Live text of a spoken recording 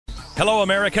Hello,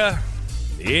 America.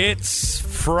 It's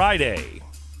Friday.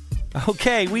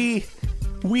 Okay,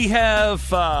 we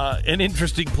have an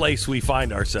interesting place we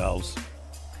find ourselves,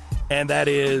 and that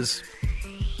is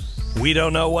we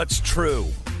don't know what's true.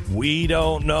 We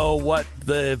don't know what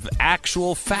the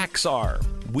actual facts are.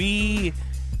 We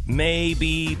may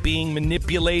be being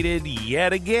manipulated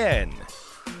yet again.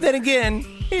 Then again,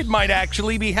 it might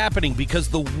actually be happening because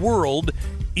the world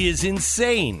is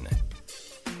insane.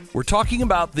 We're talking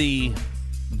about the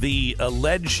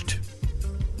alleged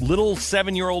little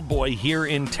 7-year-old boy here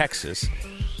in Texas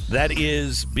that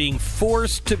is being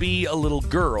forced to be a little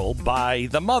girl by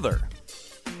the mother.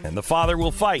 And the father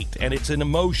will fight, and it's an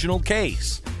emotional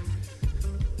case.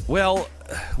 Well,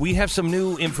 we have some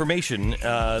new information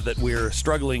that we're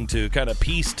struggling to kind of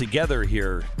piece together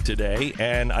here today,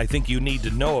 and I think you need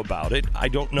to know about it. I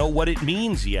don't know what it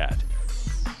means yet.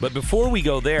 But before we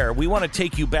go there, we want to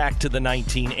take you back to the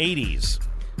 1980s,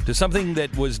 to something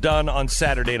that was done on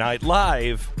Saturday Night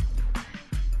Live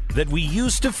that we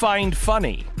used to find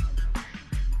funny.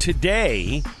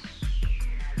 Today,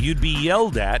 you'd be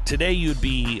yelled at. Today, you'd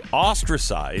be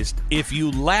ostracized if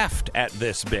you laughed at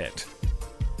this bit.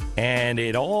 And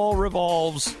it all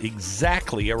revolves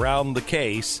exactly around the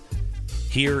case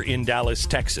here in Dallas,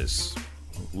 Texas.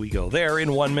 We go there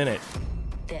in 1 minute.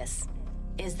 This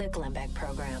is the Glenn Beck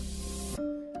Program.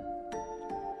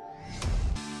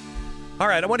 All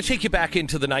right, I want to take you back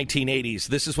into the 1980s.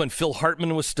 This is when Phil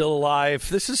Hartman was still alive.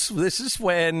 This is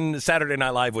when Saturday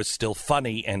Night Live was still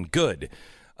funny and good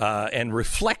and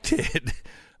reflected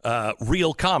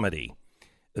real comedy.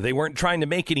 They weren't trying to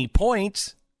make any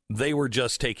points. They were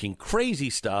just taking crazy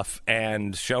stuff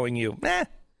and showing you,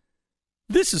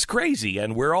 this is crazy,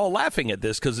 and we're all laughing at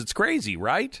this because it's crazy,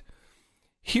 right?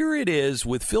 Here it is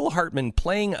with Phil Hartman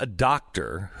playing a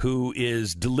doctor who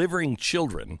is delivering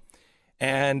children,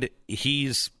 and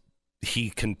he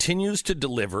continues to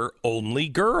deliver only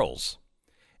girls.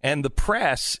 And the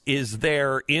press is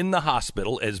there in the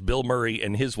hospital as Bill Murray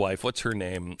and his wife, what's her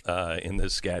name in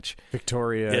this sketch?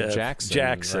 Victoria Jackson.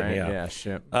 Jackson, right? yeah.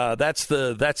 Shit. That's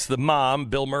the mom.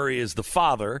 Bill Murray is the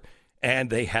father,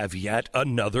 and they have yet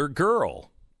another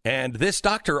girl. And this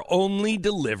doctor only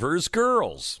delivers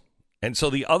girls. And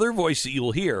so the other voice that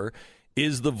you'll hear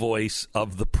is the voice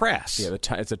of the press. Yeah,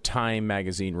 it's a Time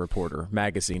magazine reporter.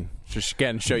 Just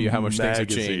again, show you how much things have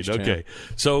changed. Okay,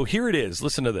 so here it is.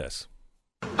 Listen to this.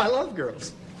 I love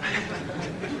girls.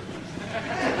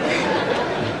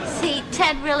 See,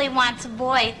 Ted really wants a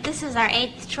boy. This is our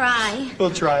 8th try. We'll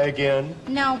try again.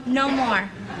 No more.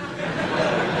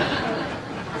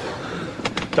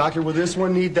 Doctor, will this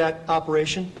one need that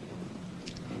operation?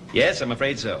 Yes, I'm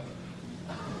afraid so.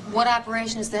 What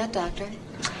operation is that, Doctor?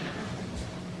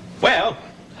 Well,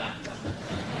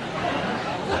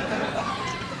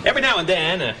 every now and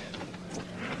then, a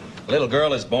little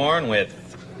girl is born with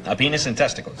a penis and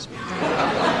testicles.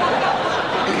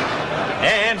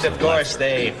 And, of course,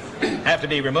 they have to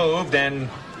be removed and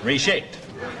reshaped.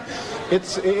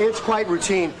 It's quite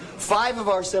routine. 5 of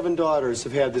our 7 daughters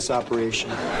have had this operation.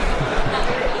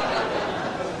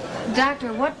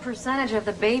 Doctor, what percentage of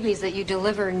the babies that you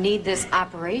deliver need this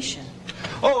operation?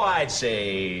 Oh, I'd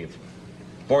say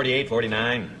 48,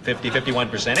 49, 50,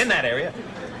 51%, in that area.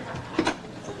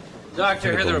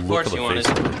 Doctor, here are the reports you wanted.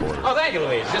 Oh, thank you,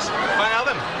 Louise. Just file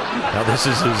them. Now, this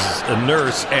is a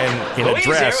nurse and in Louise a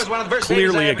dress, here was one of the first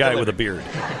clearly ladies I a guy ever with a beard.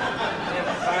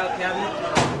 File cabinet?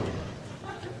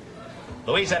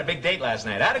 Louise had a big date last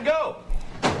night. How'd it go?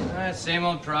 Same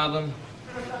old problem.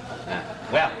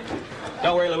 Well,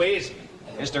 don't worry, Louise.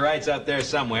 Mr. Wright's out there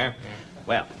somewhere.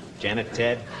 Well, Janet,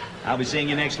 Ted, I'll be seeing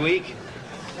you next week.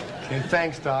 Okay,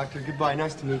 thanks, Doctor. Goodbye.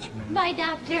 Nice to meet you, man. Bye,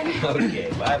 Doctor.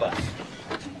 Okay, bye-bye.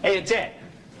 Hey, and Ted,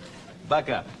 buck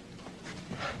up.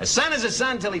 A son is a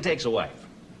son till he takes a wife.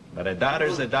 But a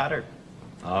daughter's a daughter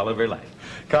all of her life.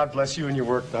 God bless you and your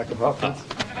work, Dr. Hawkins.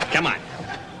 Come on.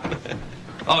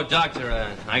 Oh,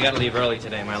 Doctor, I gotta leave early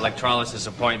today. My electrolysis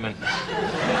appointment.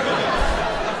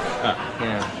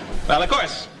 Yeah. Well, of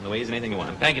course, Louise, anything you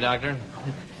want. Thank you, Doctor.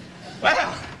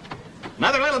 Well,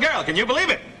 another little girl. Can you believe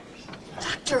it?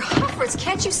 Dr. Hoffers,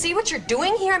 can't you see what you're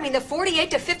doing here? I mean, the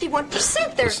 48 to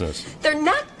 51%, they're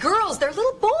not girls, they're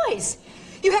little boys.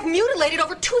 You have mutilated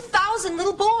over 2,000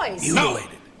 little boys.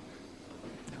 Mutilated.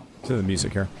 To the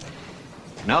music here.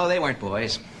 No, they weren't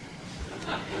boys.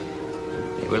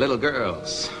 They were little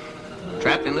girls,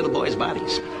 trapped in little boys'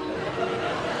 bodies.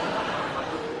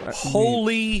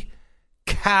 Holy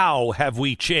cow, have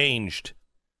we changed.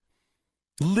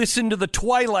 Listen to the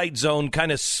Twilight Zone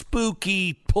kind of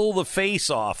spooky, pull the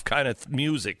face off kind of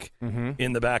music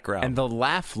in the background. And the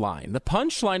laugh line, the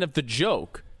punchline of the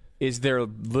joke is there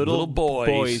little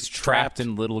boys trapped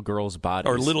in little girls' bodies.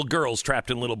 Or little girls trapped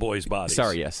in little boys' bodies.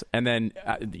 Sorry, yes. And then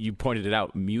you pointed it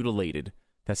out, mutilated.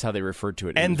 That's how they referred to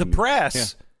it. And the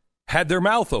press had their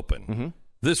mouth open. Mm-hmm.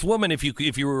 This woman, if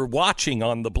you were watching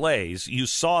on The Blaze, you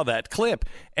saw that clip,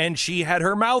 and she had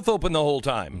her mouth open the whole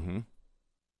time. Mm-hmm.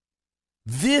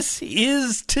 This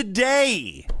is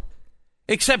today.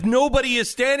 Except nobody is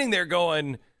standing there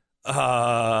going,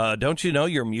 don't you know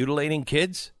you're mutilating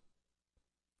kids?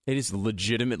 It is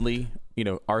legitimately,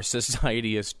 our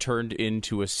society has turned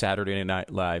into a Saturday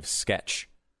Night Live sketch.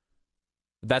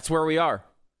 That's where we are.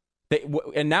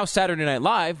 And now Saturday Night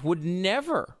Live would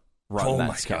never run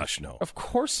that sketch. Oh, my gosh, no. Of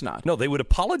course not. No, they would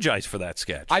apologize for that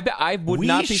sketch. I would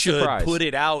not be surprised. We should put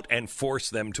it out and force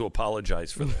them to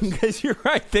apologize for this. Because you're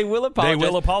right. They will apologize.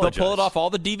 They'll pull it off all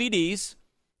the DVDs.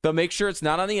 They'll make sure it's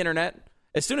not on the internet.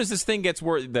 As soon as this thing gets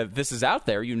word that this is out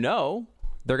there,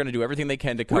 they're going to do everything they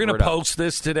can to cover it up. We're going to post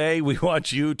this today. We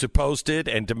want you to post it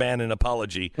and demand an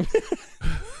apology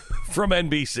from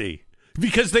NBC.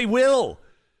 Because they will.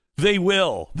 They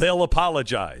will. They'll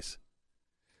apologize.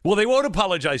 Well, they won't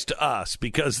apologize to us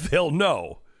because they'll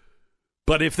know.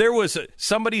 But if there was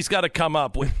somebody's got to come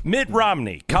up with Mitt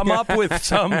Romney, come up with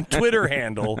some Twitter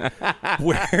handle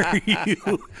where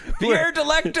you Pierre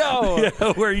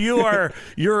Delecto, where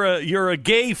you're a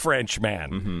gay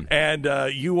Frenchman and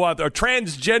you are a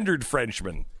transgendered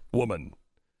Frenchman woman,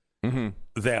 them,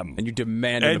 and you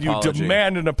demand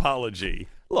an apology.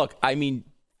 Look, I mean,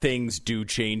 things do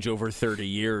change over 30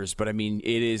 years, but I mean,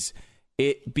 it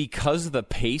because of the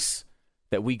pace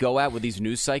that we go at with these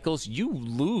news cycles, you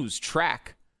lose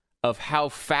track of how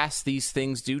fast these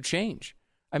things do change.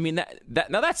 I mean,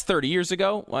 now that's 30 years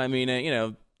ago. I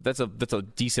mean, that's a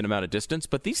decent amount of distance.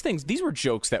 But these were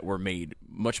jokes that were made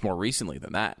much more recently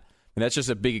than that. And that's just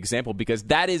a big example because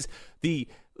that is the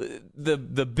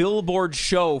billboard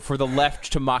show for the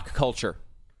left to mock culture,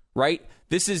 right?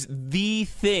 This is the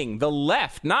thing. The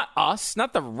left, not us,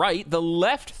 not the right, the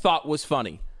left thought was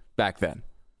funny back then.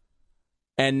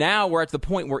 And now we're at the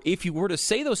point where if you were to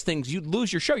say those things, you'd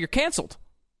lose your show. You're canceled.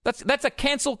 That's a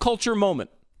cancel culture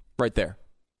moment right there.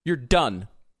 You're done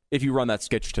if you run that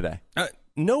sketch today.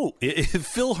 No, if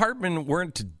Phil Hartman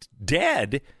weren't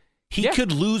dead, he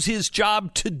could lose his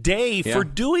job today for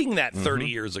doing that 30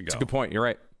 years ago. That's a good point. You're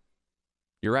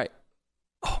right.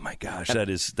 Oh, my gosh.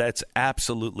 That's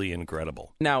absolutely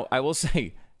incredible. Now, I will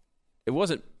say, it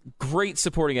wasn't great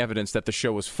supporting evidence that the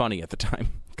show was funny at the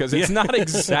time because it's not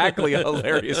exactly a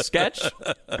hilarious sketch,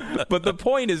 but the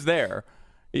point is there.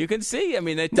 You can see. I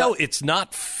mean, no, it's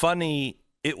not funny.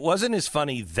 It wasn't as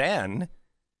funny then.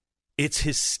 It's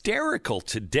hysterical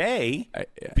today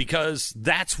because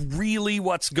that's really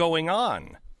what's going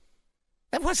on.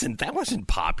 That wasn't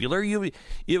popular.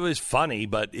 It was funny,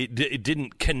 but it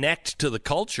didn't connect to the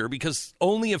culture because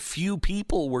only a few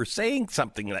people were saying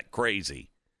something that crazy.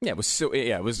 Yeah,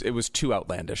 it was too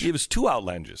outlandish. It was too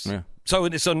outlandish. Yeah.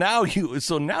 So now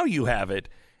you have it,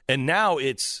 and now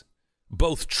it's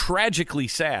both tragically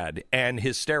sad and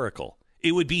hysterical.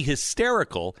 It would be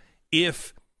hysterical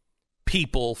if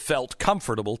people felt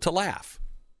comfortable to laugh,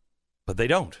 but they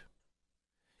don't.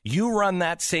 You run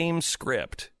that same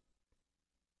script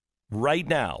right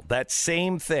now, that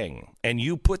same thing, and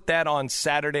you put that on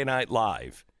Saturday Night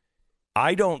Live.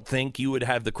 I don't think you would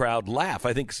have the crowd laugh.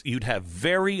 I think you'd have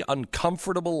very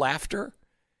uncomfortable laughter,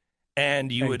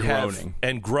 and you would groaning.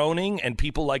 Have groaning, and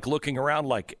people like looking around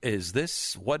like, "Is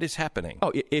this what is happening?"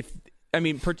 Oh,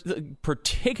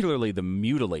 particularly the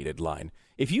mutilated line.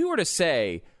 If you were to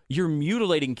say you're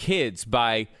mutilating kids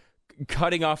by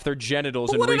cutting off their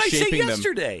genitals and reshaping them, what did I say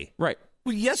yesterday? Right.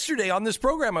 Well, yesterday on this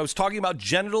program, I was talking about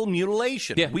genital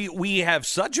mutilation. Yeah. We have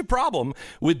such a problem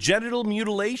with genital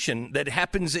mutilation that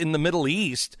happens in the Middle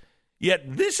East, yet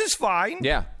this is fine.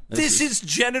 Yeah. This is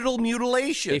genital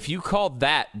mutilation. If you called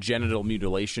that genital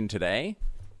mutilation today,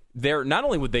 not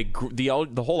only would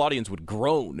the whole audience would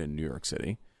groan in New York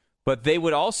City, but they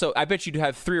would also, I bet you'd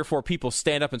have 3 or 4 people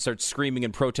stand up and start screaming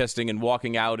and protesting and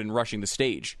walking out and rushing the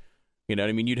stage. You know what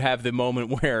I mean? You'd have the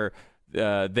moment where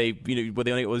they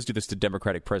only always do this to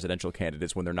Democratic presidential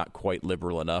candidates when they're not quite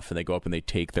liberal enough, and they go up and they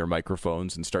take their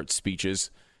microphones and start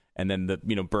speeches, and then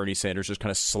Bernie Sanders just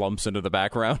kind of slumps into the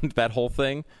background. That whole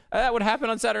thing that would happen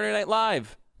on Saturday Night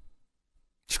Live.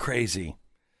 It's crazy.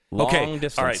 Long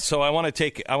distance. All right. So I want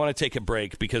to take a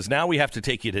break because now we have to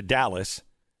take you to Dallas,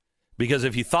 because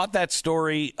if you thought that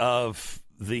story of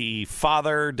the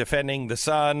father defending the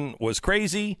son was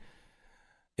crazy,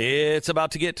 it's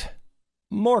about to get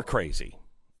more crazy,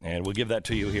 and we'll give that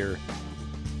to you here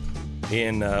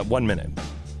in 1 minute.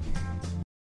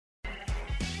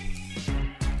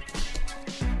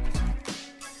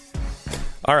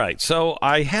 All right, so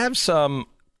I have some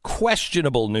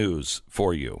questionable news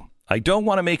for you. I don't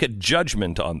want to make a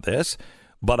judgment on this,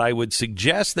 but I would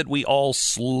suggest that we all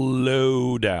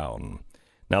slow down.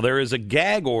 Now, there is a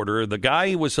gag order. The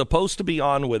guy was supposed to be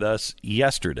on with us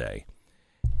yesterday,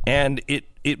 and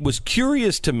it was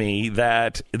curious to me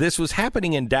that this was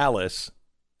happening in Dallas,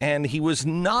 and he was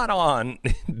not on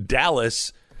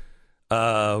Dallas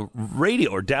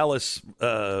radio or Dallas,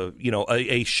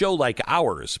 a show like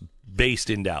ours based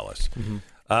in Dallas.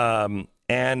 Mm-hmm.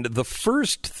 And the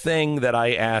first thing that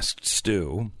I asked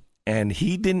Stu, and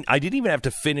I didn't even have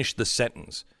to finish the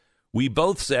sentence. We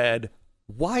both said,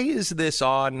 why is this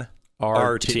on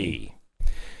RT?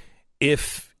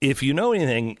 If you know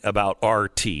anything about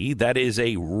RT, that is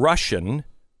a Russian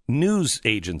news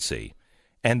agency.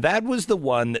 And that was the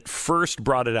one that first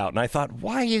brought it out. And I thought,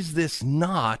 why is this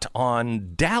not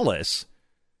on Dallas?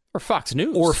 Or Fox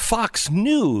News. Or Fox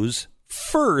News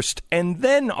first, and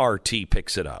then RT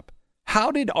picks it up.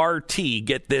 How did RT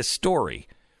get this story?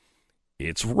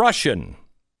 It's Russian.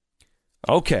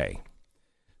 Okay.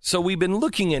 So we've been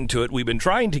looking into it. We've been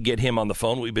trying to get him on the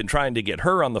phone. We've been trying to get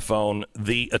her on the phone.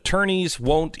 The attorneys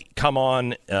won't come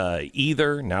on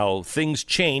either. Now, things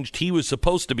changed. He was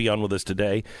supposed to be on with us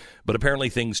today, but apparently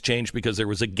things changed because there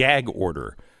was a gag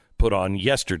order put on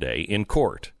yesterday in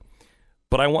court.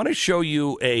 But I want to show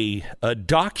you a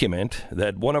document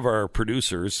that one of our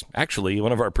producers'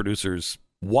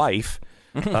 wife,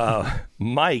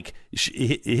 Mike,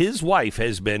 his wife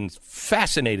has been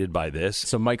fascinated by this.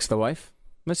 So Mike's the wife?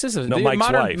 This is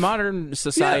Mike's wife. Modern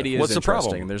society is what's interesting. The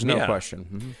problem? There's no question.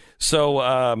 Mm-hmm.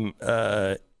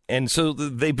 So, so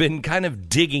they've been kind of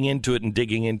digging into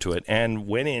it and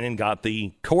went in and got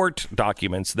the court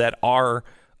documents that are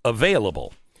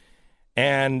available.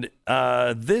 And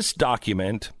this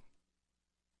document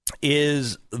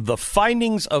is the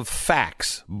findings of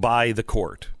facts by the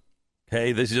court.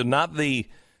 Okay, this is not the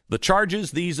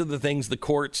charges. These are the things the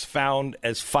courts found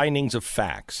as findings of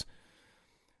facts.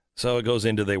 So it goes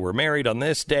into they were married on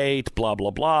this date, blah, blah,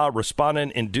 blah.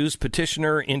 Respondent induced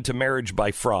petitioner into marriage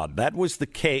by fraud. That was the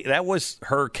case. That was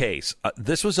her case.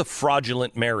 This was a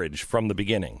fraudulent marriage from the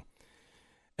beginning.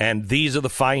 And these are the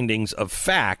findings of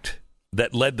fact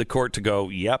that led the court to go,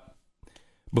 yep.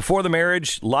 Before the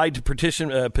marriage, lied to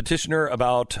petitioner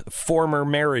about former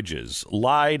marriages,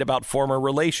 lied about former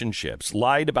relationships,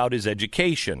 lied about his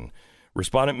education.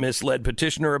 Respondent misled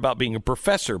petitioner about being a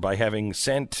professor by having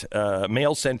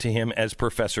mail sent to him as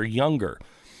Professor Younger.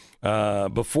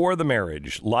 Before the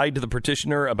marriage, lied to the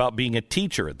petitioner about being a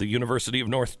teacher at the University of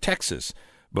North Texas.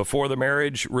 Before the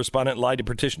marriage, respondent lied to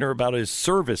petitioner about his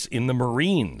service in the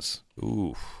Marines.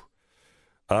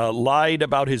 Lied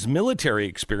about his military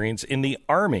experience in the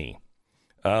Army.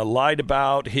 Lied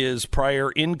about his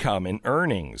prior income and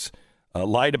earnings.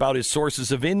 Lied about his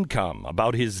sources of income,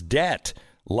 about his debt.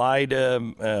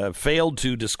 Failed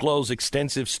to disclose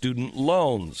extensive student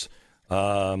loans.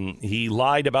 He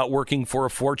lied about working for a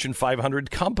Fortune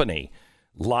 500 company.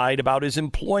 Lied about his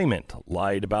employment.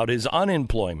 Lied about his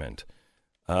unemployment.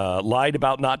 Lied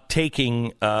about not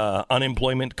taking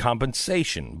unemployment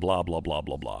compensation. Blah, blah, blah,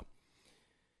 blah, blah.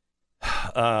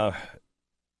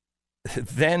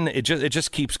 Then it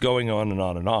just keeps going on and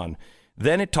on and on.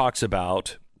 Then it talks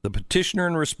about the petitioner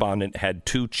and respondent had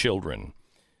two children.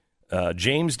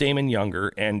 James Damon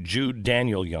Younger and Jude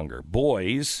Daniel Younger,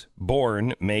 boys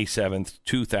born May 7th,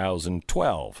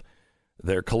 2012.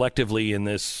 They're collectively in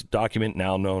this document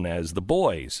now known as the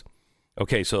boys.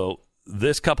 Okay, so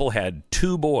this couple had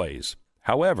two boys.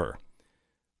 However,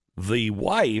 the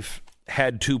wife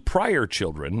had two prior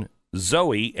children,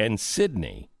 Zoe and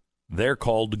Sydney. They're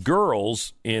called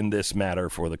girls in this matter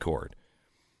for the court.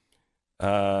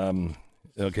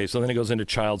 Okay, so then it goes into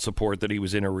child support that he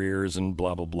was in arrears and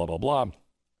blah, blah, blah, blah, blah.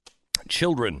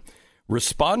 Children.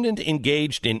 Respondent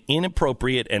engaged in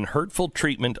inappropriate and hurtful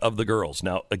treatment of the girls.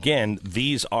 Now, again,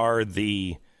 these are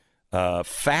the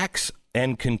facts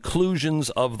and conclusions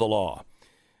of the law.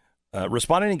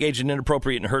 Respondent engaged in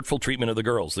inappropriate and hurtful treatment of the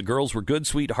girls. The girls were good,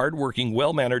 sweet, hardworking,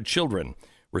 well-mannered children.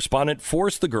 Respondent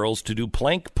forced the girls to do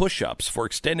plank push-ups for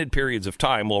extended periods of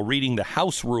time while reading the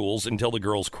house rules until the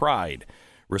girls cried.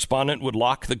 Respondent would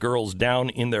lock the girls down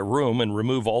in their room and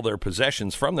remove all their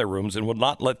possessions from their rooms and would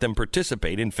not let them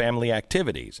participate in family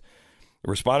activities.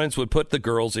 Respondents would put the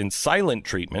girls in silent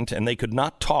treatment, and they could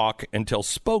not talk until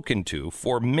spoken to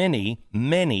for many,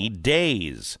 many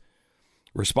days.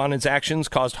 Respondents' actions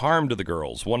caused harm to the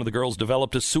girls. One of the girls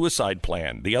developed a suicide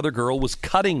plan. The other girl was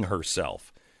cutting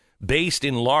herself. Based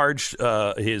in large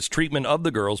his treatment of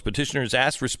the girls, petitioners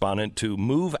asked respondent to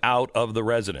move out of the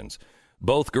residence.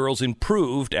 Both girls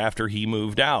improved after he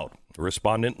moved out.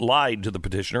 Respondent lied to the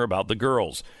petitioner about the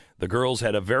girls. The girls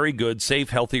had a very good,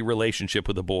 safe, healthy relationship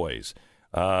with the boys.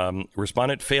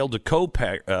 Respondent failed to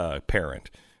co-parent.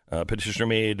 Petitioner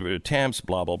made attempts,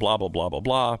 blah, blah, blah, blah, blah,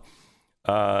 blah,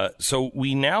 blah. So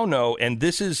we now know, and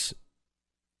this is,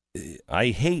 I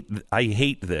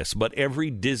hate this, but every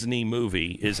Disney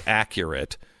movie is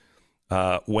accurate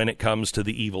when it comes to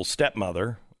the evil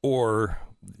stepmother, or,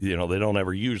 they don't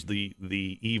ever use the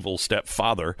evil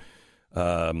stepfather.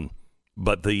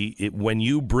 But when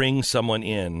you bring someone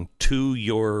in to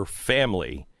your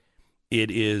family,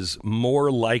 it is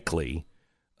more likely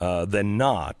than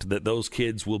not that those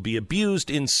kids will be abused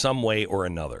in some way or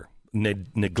another,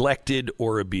 neglected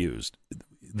or abused.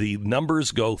 The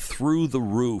numbers go through the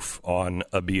roof on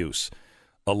abuse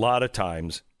a lot of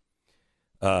times,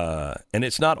 and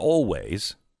it's not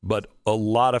always, but a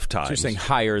lot of times. So you're saying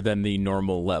higher than the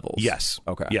normal levels? Yes.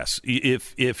 Okay. Yes.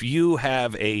 If you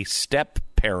have a step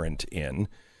parent in,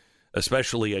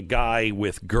 especially a guy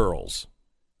with girls,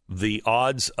 the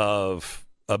odds of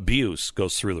abuse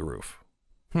goes through the roof.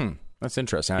 That's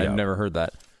interesting. I've never heard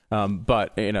that.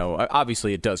 But,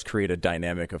 obviously it does create a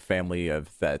dynamic of family of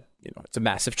that, it's a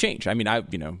massive change. I mean, I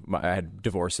had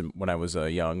divorce when I was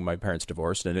young. My parents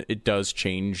divorced, and it does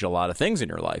change a lot of things in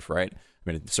your life, right? I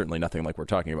mean, it's certainly nothing like we're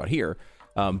talking about here.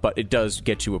 But it does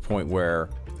get to a point where,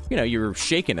 you're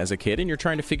shaken as a kid and you're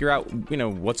trying to figure out,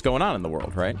 what's going on in the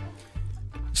world, right?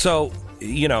 So,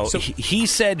 he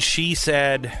said, she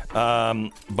said,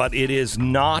 but it is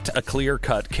not a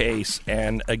clear-cut case.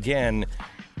 And again,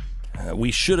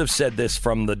 we should have said this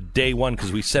from the day one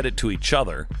because we said it to each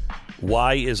other.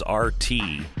 Why is RT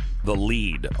the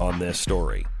lead on this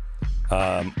story?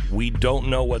 We don't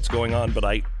know what's going on, but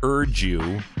I urge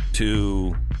you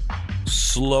to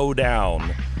slow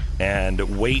down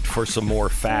and wait for some more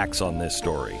facts on this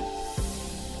story.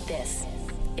 This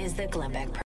is the Glenn Beck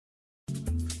Program.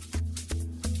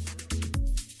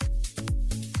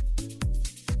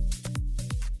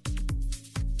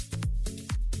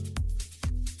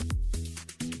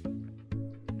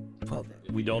 Well,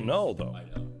 we don't know, though.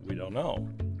 We don't know.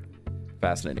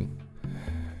 Fascinating.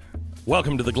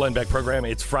 Welcome to the Glenn Beck program.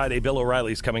 It's Friday. Bill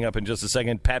O'Reilly's coming up in just a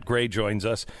second. Pat Gray joins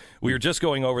us. We were just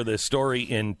going over this story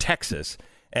in Texas,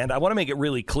 and I want to make it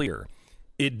really clear.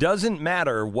 It doesn't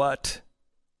matter what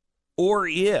or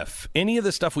if any of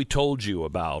the stuff we told you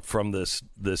about from this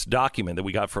document that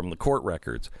we got from the court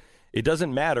records, it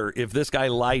doesn't matter if this guy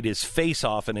lied his face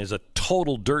off and is a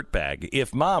total dirtbag.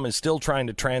 If mom is still trying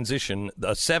to transition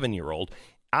a 7-year-old,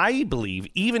 I believe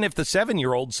even if the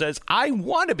 7-year-old says, I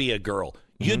want to be a girl,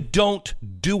 you don't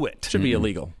do it. Should be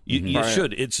illegal. You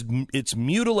should. It's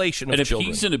mutilation of children. And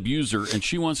if he's an abuser and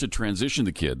she wants to transition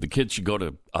the kid should go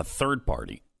to a third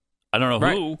party. I don't know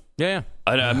who. Yeah.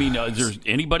 I mean, is there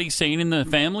anybody sane in the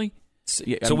family?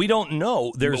 So we don't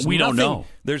know. Don't know.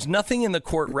 There's nothing in the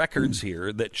court records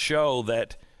here that show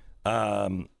that.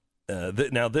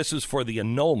 Now, this is for the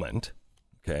annulment.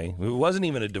 Okay, it wasn't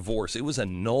even a divorce; it was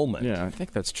annulment. Yeah, I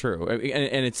think that's true.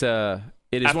 And it's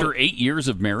it is after 8 years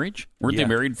of marriage. Weren't they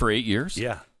married for 8 years?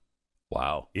 Yeah.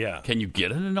 Wow. Yeah. Can you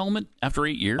get an annulment after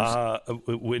 8 years?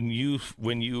 When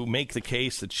you make the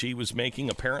case that she was making,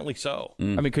 apparently so. I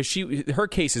mean, because her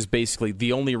case is basically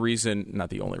the only reason, not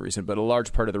the only reason, but a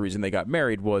large part of the reason they got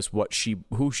married was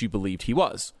who she believed he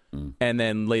was. And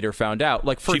then later found out,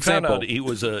 like, for example, found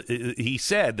out he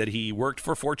said that he worked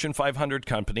for Fortune 500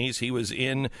 companies. He was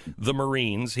in the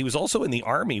Marines. He was also in the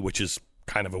Army, which is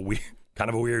kind of a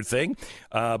weird thing.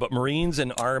 But Marines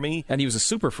and Army. And he was a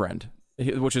super friend,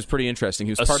 which is pretty interesting.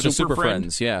 He was part of the Super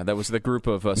Friends. Yeah, that was the group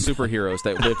of superheroes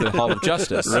that lived at the Hall of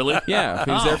Justice. Really? Yeah,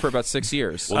 he was there for about 6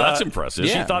 years. Well, that's impressive.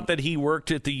 She thought that he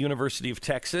worked at the University of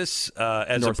Texas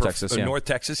North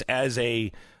Texas as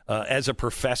a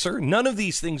professor. None of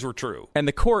these things were true. And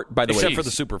the court, by the way, except for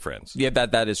the Super Friends. Yeah,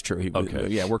 that is true. He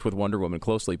worked with Wonder Woman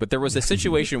closely. But there was a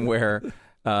situation where.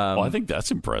 I think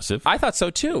that's impressive. I thought so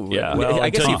too. Yeah. Well,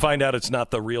 until you find out it's not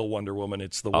the real Wonder Woman,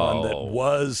 it's the one that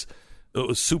was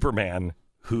Superman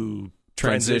who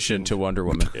transitioned to Wonder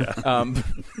Woman. Yeah.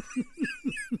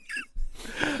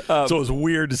 So it was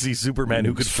weird to see Superman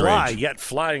who could fly, yet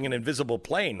flying an invisible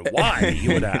plane. Why,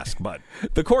 you would ask? But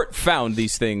the court found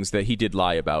these things that he did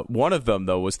lie about. One of them,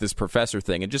 though, was this professor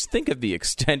thing. And just think of the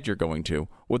extent you're going to.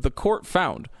 What the court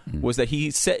found was that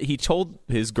he told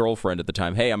his girlfriend at the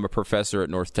time, hey, I'm a professor at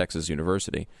North Texas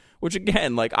University. Which,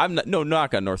 again, like, no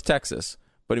knock on North Texas.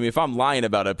 But I mean, if I'm lying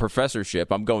about a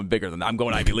professorship, I'm going bigger than that. I'm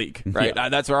going Ivy League, right? Yeah.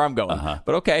 That's where I'm going.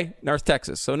 But okay, North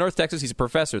Texas. So North Texas, he's a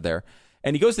professor there.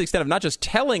 And he goes to the extent of not just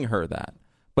telling her that,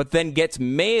 but then gets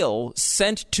mail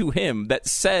sent to him that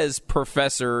says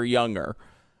Professor Younger,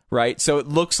 right? So it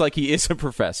looks like he is a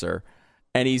professor,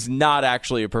 and he's not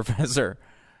actually a professor.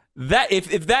 That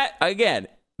if that, again,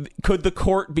 could the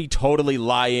court be totally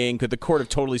lying? Could the court have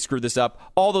totally screwed this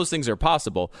up? All those things are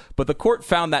possible, but the court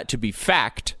found that to be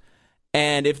fact.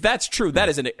 And if that's true, that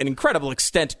is an incredible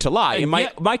extent to lie. And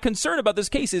my concern about this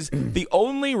case is the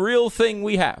only real thing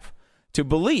we have to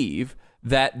believe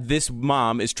that this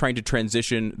mom is trying to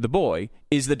transition the boy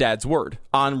is the dad's word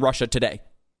on Russia Today.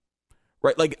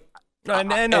 Right? Like,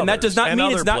 and that does not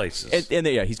mean it's not. And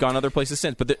he's gone other places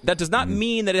since, but that does not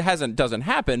mean that it doesn't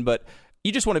happen. But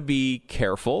you just want to be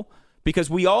careful because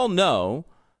we all know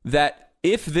that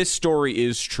if this story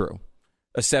is true,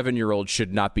 a 7-year-old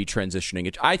should not be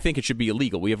transitioning. I think it should be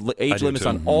illegal. We have age limits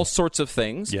on all sorts of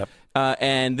things,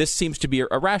 and this seems to be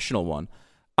a rational one.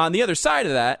 On the other side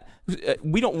of that,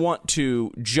 we don't want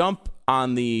to jump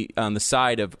on the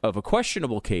side of a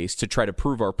questionable case to try to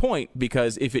prove our point,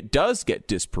 because if it does get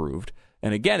disproved,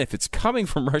 and again, if it's coming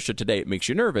from Russia Today, it makes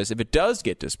you nervous. If it does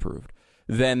get disproved,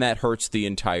 then that hurts the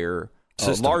entire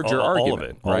system, larger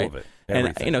argument, all of it,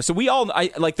 everything. And so we all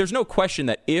there's no question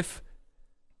that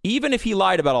even if he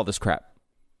lied about all this crap,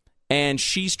 and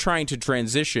she's trying to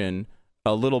transition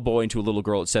a little boy into a little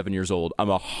girl at 7 years old, I'm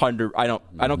 100. I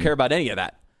don't care about any of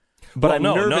that. But I'm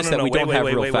nervous that we don't have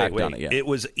real fact on it yet. It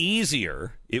was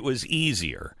easier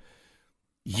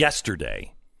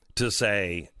yesterday to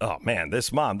say, oh, man,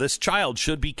 this child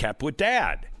should be kept with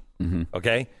dad. Mm-hmm.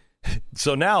 Okay?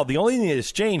 So now the only thing that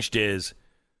has changed is,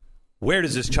 where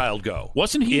does this child go?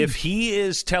 Wasn't he? If he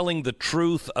is telling the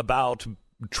truth about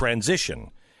transition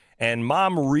and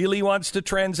mom really wants to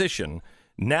transition,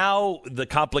 now the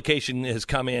complication has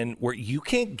come in where you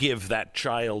can't give that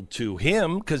child to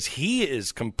him because he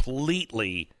is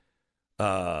completely,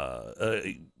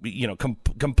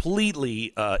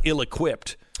 completely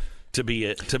ill-equipped to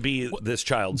be this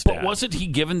child's dad. But wasn't he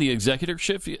given the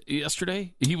executorship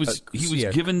yesterday? He was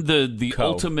given the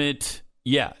ultimate.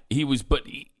 Yeah, he was, but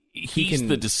he's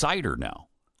the decider now.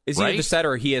 Is he the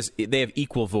decider, or they have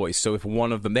equal voice? So if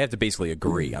one of them, they have to basically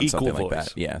agree on something like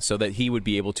that. Yeah, so that he would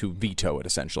be able to veto it,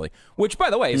 essentially. Which, by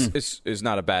the way, is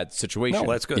not a bad situation.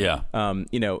 No, that's good. Yeah.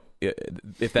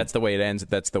 If that's the way it ends,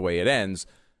 that's the way it ends.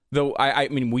 Though, I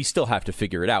mean, we still have to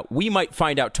figure it out. We might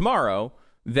find out tomorrow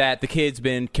that the kid's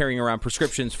been carrying around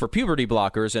prescriptions for puberty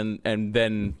blockers, and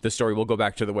then the story will go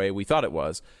back to the way we thought it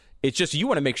was. It's just you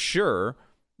want to make sure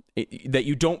that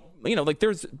you don't,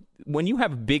 when you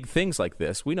have big things like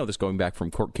this, we know this going back from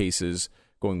court cases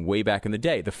going way back in the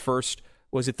day. The first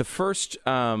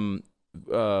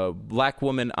black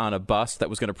woman on a bus that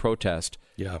was going to protest?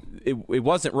 Yeah. It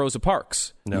wasn't Rosa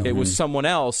Parks. No. It was someone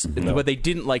else, but they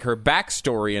didn't like her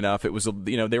backstory enough. It was,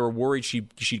 they were worried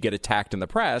she'd get attacked in the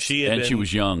press. She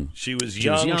was young. She was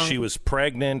young. She was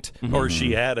pregnant, or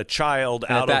she had a child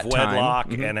out of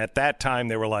wedlock. And at that time,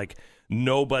 they were like,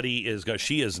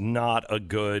 she is not a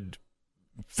good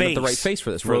face. Not the right face for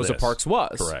this. Rosa Parks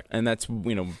was. Correct. And that's,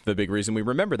 the big reason we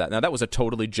remember that. Now, that was a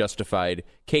totally justified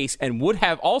case and would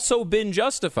have also been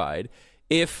justified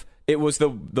if it was the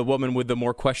woman with the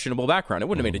more questionable background. It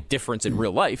wouldn't have made a difference in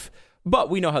real life, but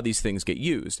we know how these things get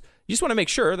used. You just want to make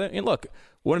sure that,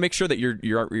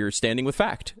 you're standing with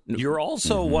fact. You're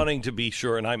also wanting to be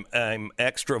sure, and I'm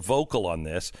extra vocal on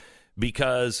this,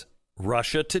 because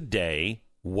Russia Today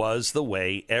was the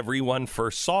way everyone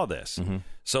first saw this. Mm-hmm.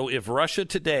 So if Russia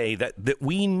Today, that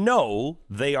we know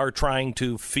they are trying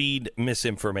to feed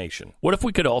misinformation. What if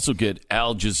we could also get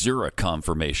Al Jazeera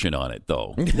confirmation on it,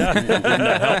 though? Wouldn't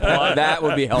that help a lot? That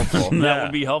would be helpful. That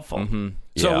would be helpful. Mm-hmm.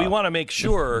 So we want to make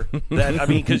sure that,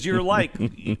 because you're like,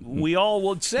 we all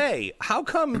would say, how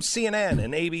come CNN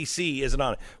and ABC isn't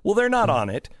on it? Well, they're not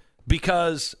on it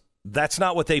because that's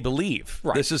not what they believe.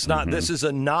 Right. This is not. This is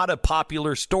not a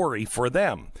popular story for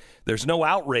them. There's no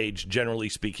outrage, generally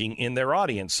speaking, in their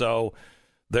audience, so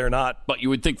they're not. But you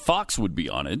would think Fox would be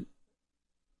on it.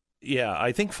 Yeah,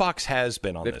 I think Fox has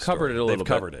been on. They've covered it a little bit.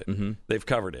 They've covered it. Mm-hmm. They've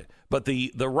covered it, but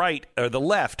the right or the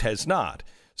left has not.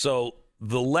 So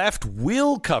the left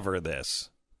will cover this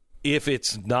if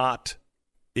it's not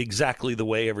exactly the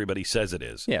way everybody says it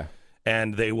is. Yeah.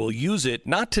 And they will use it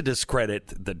not to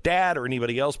discredit the dad or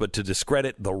anybody else, but to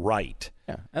discredit the right.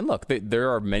 Yeah. And look,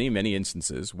 there are many, many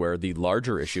instances where the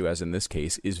larger issue, as in this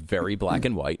case, is very black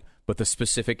and white, but the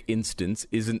specific instance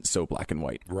isn't so black and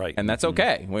white. Right. And that's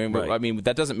okay. Right. I mean,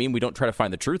 that doesn't mean we don't try to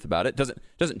find the truth about it.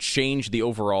 Doesn't change the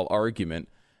overall argument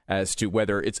as to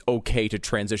whether it's okay to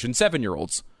transition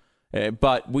 7-year-olds.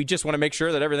 But we just want to make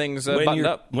sure that everything's buttoned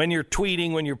up. When you're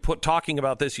tweeting, when you're talking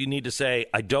about this, you need to say,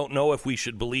 I don't know if we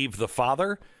should believe the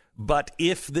father, but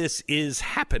if this is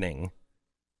happening,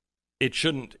 it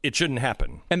shouldn't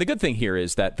happen. And the good thing here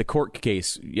is that the court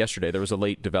case yesterday, there was a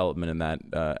late development in that,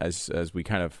 as we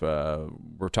kind of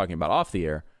were talking about off the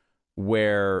air,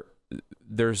 where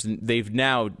they've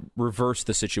now reversed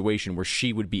the situation where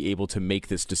she would be able to make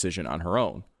this decision on her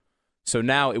own. So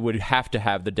now it would have to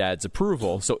have the dad's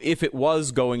approval. So if it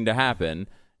was going to happen,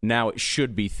 now it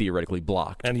should be theoretically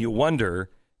blocked. And you wonder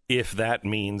if that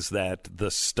means that the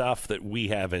stuff that we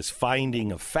have as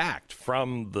finding of fact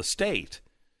from the state,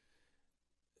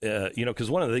 because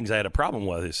one of the things I had a problem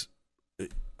with is,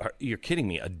 you're kidding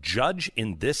me, a judge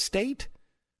in this state?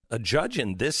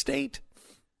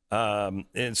 And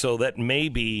so that may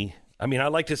be, I'd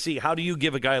like to see, how do you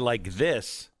give a guy like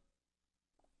this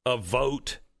a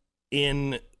vote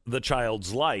in the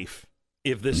child's life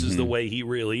if this is the way he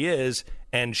really is,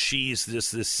 and she's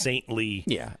just this saintly,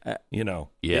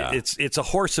 it's a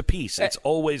horse apiece. It's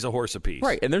always a horse apiece.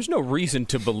 Right, and there's no reason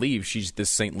to believe she's this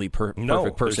saintly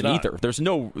perfect person either.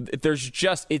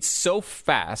 It's so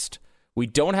fast. We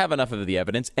don't have enough of the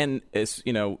evidence, and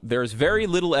there's very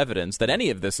little evidence that any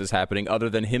of this is happening other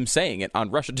than him saying it on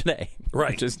Russia Today, right?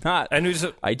 Which is not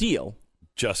ideal.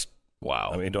 Just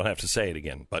wow. Don't have to say it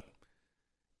again, but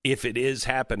if it is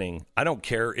happening, I don't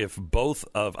care if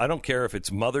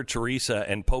it's Mother Teresa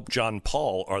and Pope John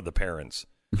Paul are the parents.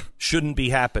 Shouldn't be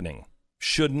happening.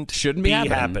 Shouldn't be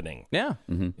happening. Yeah.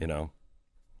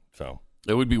 So.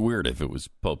 It would be weird if it was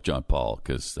Pope John Paul,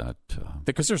 because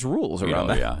there's rules around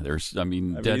that. Yeah,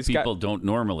 dead people don't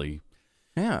normally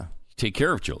take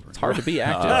care of children. It's hard to be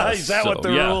active. Is that what the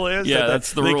rule is? Yeah,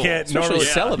 that's the rule. They can't normally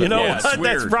celibate. You know what?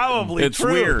 That's probably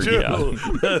true, too.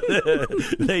 Yeah.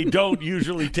 They don't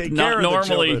usually take Not care of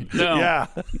normally, the children. No. Yeah.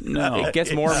 No. It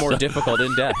gets more and more difficult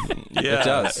in death.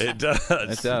 Yeah, It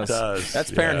does.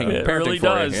 That's parenting. It Parenting really for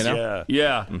does. you, know?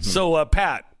 Yeah. Mm-hmm. So,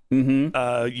 Pat,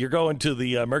 you're going to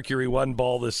the Mercury One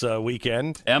ball this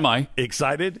weekend. Am I?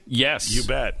 Excited? Yes. You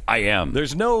bet. I am.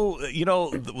 There's no,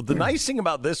 the nice thing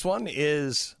about this one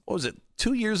is, what was it,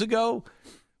 2 years ago?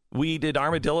 We did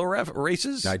armadillo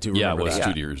races. I do remember it was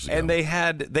that. 2 years ago. And they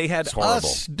had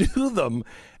us do them.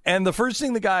 And the first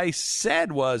thing the guy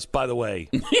said was, by the way,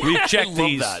 we've checked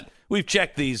these. We've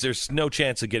checked these. There's no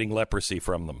chance of getting leprosy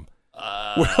from them.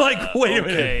 We're like, wait a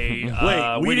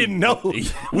minute. We didn't know.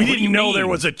 We didn't know there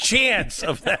was a chance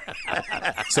of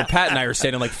that. So Pat and I are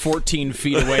standing like 14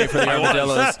 feet away from the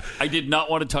armadillos. I did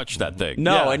not want to touch that thing.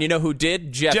 No, and you know who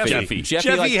did? Jeffy.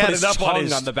 Jeffy like, had put his it up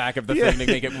tongue on the back of the thing to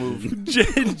make it move.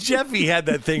 Jeffy had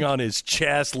that thing on his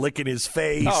chest, licking his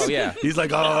face. Oh, yeah. He's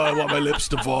like, I want my lips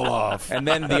to fall off. And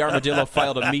then the armadillo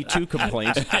filed a Me Too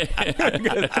complaint. And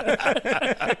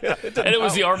it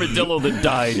was the armadillo that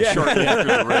died shortly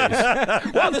after the race.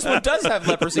 Wow, this one does have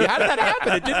leprosy. How did that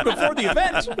happen? It didn't before the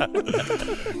event.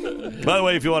 By the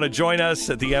way, if you want to join us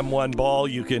at the M1 Ball,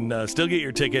 you can still get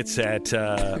your tickets at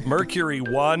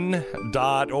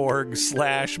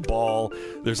mercury1.org/ball.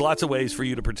 There's lots of ways for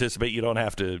you to participate. You don't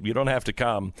have to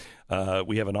come.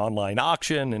 We have an online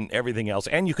auction and everything else,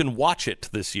 and you can watch it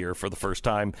this year for the first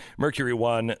time.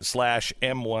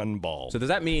 Mercury1/M1 Ball. So does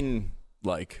that mean,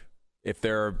 like, if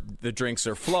the drinks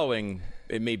are flowing,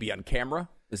 it may be on camera?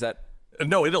 Is that?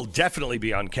 No, it'll definitely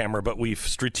be on camera, but we've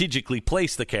strategically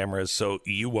placed the cameras so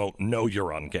you won't know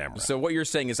you're on camera. So what you're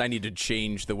saying is I need to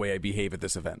change the way I behave at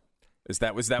this event. Was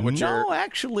that what you're? No,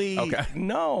 actually, okay.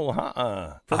 No,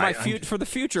 for the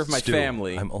future of my Stu,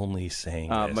 family. I'm only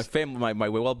saying this. My family, my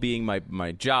well-being,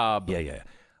 my job. Yeah.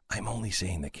 I'm only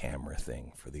saying the camera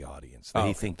thing for the audience.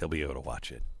 They think they'll be able to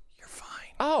watch it. You're fine.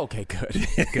 Oh, okay, good.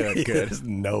 Good. There's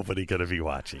nobody going to be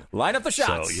watching. Line up the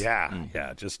shots. So,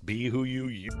 yeah, just be who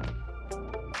you.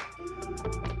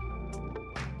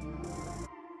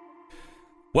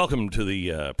 Welcome to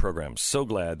the program. So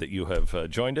glad that you have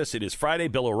joined us. It is Friday.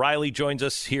 Bill O'Reilly joins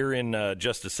us here in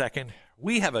just a second.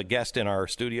 We have a guest in our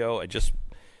studio.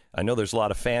 I know there's a lot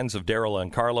of fans of Daryl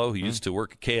and Carlo, who used to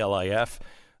work at KLIF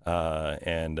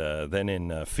and then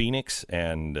in Phoenix,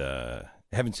 and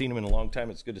haven't seen him in a long time.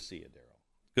 It's good to see you, Daryl.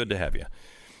 Good to have you.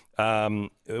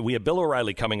 We have Bill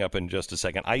O'Reilly coming up in just a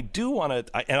second. I do want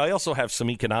to, and I also have some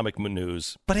economic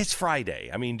news, but it's Friday.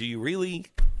 I mean, do you really?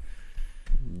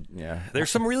 Yeah. There's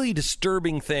some really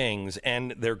disturbing things,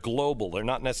 and they're global. They're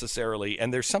not necessarily,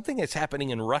 and there's something that's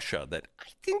happening in Russia that I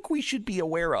think we should be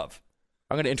aware of.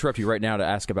 I'm going to interrupt you right now to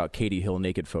ask about Katie Hill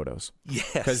naked photos.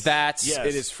 Yes. Because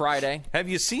it is Friday. Have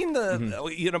you seen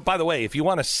by the way, if you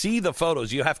want to see the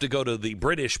photos, you have to go to the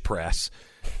British press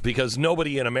because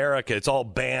nobody in America, it's all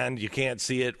banned. You can't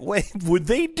see it. Wait, would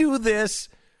they do this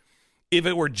if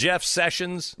it were Jeff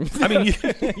Sessions, I mean,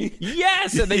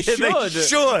 yes, and they should.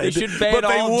 They should ban but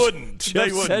all they wouldn't.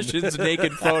 Jeff Sessions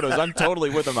naked photos. I'm totally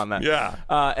with them on that. Yeah.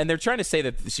 And they're trying to say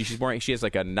that she has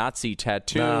like a Nazi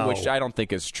tattoo, which I don't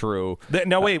think is true.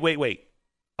 No, wait.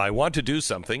 I want to do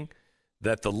something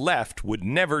that the left would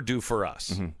never do for us.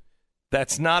 Mm-hmm.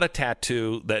 That's not a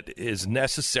tattoo that is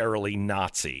necessarily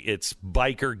Nazi. It's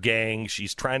biker gang.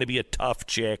 She's trying to be a tough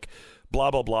chick.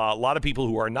 Blah, blah, blah. A lot of people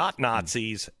who are not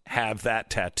Nazis have that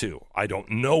tattoo. I don't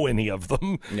know any of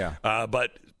them. Yeah.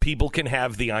 But people can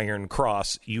have the Iron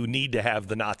Cross. You need to have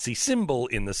the Nazi symbol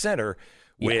in the center,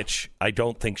 which I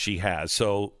don't think she has.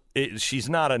 So she's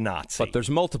not a Nazi. But there's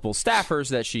multiple staffers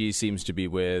that she seems to be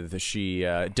with. She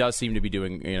does seem to be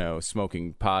doing,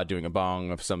 smoking pot, doing a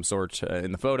bong of some sort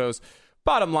in the photos.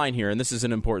 Bottom line here, and this is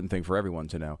an important thing for everyone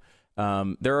to know,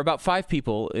 there are about 5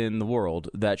 people in the world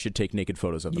that should take naked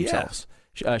photos of themselves.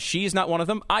 Yeah. She's not one of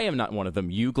them. I am not one of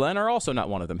them. You, Glenn, are also not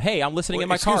one of them. Hey, I'm listening in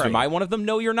my car. Am I one of them?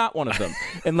 No, you're not one of them.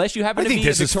 Unless you happen to be. I think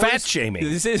this is fat shaming.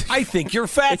 I think you're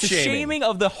fat shaming. It's a shaming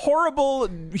of the horrible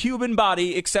human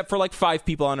body, except for like 5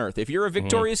 people on Earth. If you're a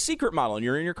Victoria's Secret model and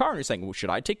you're in your car and you're saying, well,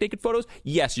 should I take naked photos?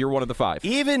 Yes, you're one of the 5.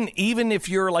 Even if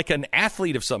you're like an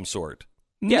athlete of some sort.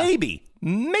 Yeah. Maybe.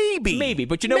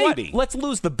 But you know what? Let's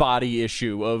lose the body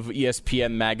issue of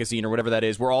ESPN magazine or whatever that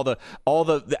is, where all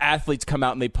the athletes come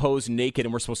out and they pose naked,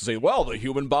 and we're supposed to say, well, the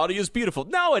human body is beautiful.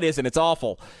 No, it isn't. It's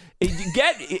awful.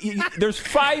 There's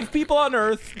 5 people on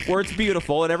Earth where it's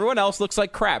beautiful, and everyone else looks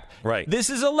like crap. Right.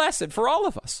 This is a lesson for all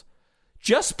of us.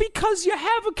 Just because you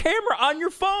have a camera on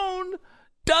your phone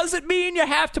doesn't mean you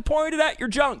have to point it at your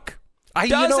junk.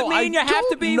 Doesn't mean you have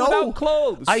to be without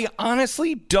clothes. I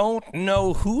honestly don't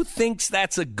know who thinks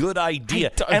that's a good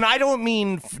idea. And I don't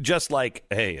mean just like,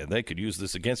 hey, they could use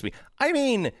this against me. I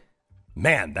mean,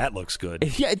 man, that looks good.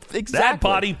 Yeah, exactly. That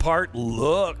body part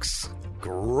looks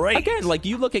great. Again, like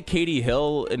you look at Katie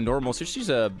Hill in normal, so she's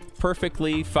a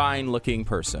perfectly fine-looking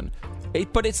person.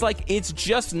 But it's like, it's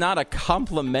just not a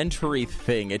complimentary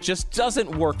thing. It just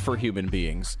doesn't work for human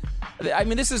beings. I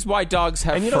mean, this is why dogs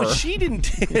have fur. She didn't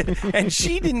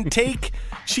take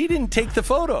the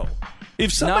photo.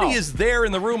 If somebody is there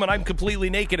in the room and I'm completely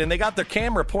naked and they got their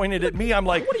camera pointed at me, I'm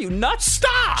like, what are you, nuts?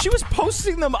 Stop! She was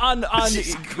posting them on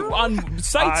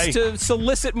sites to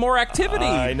solicit more activity.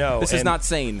 I know. This is not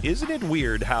sane. Isn't it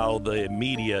weird how the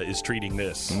media is treating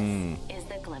this?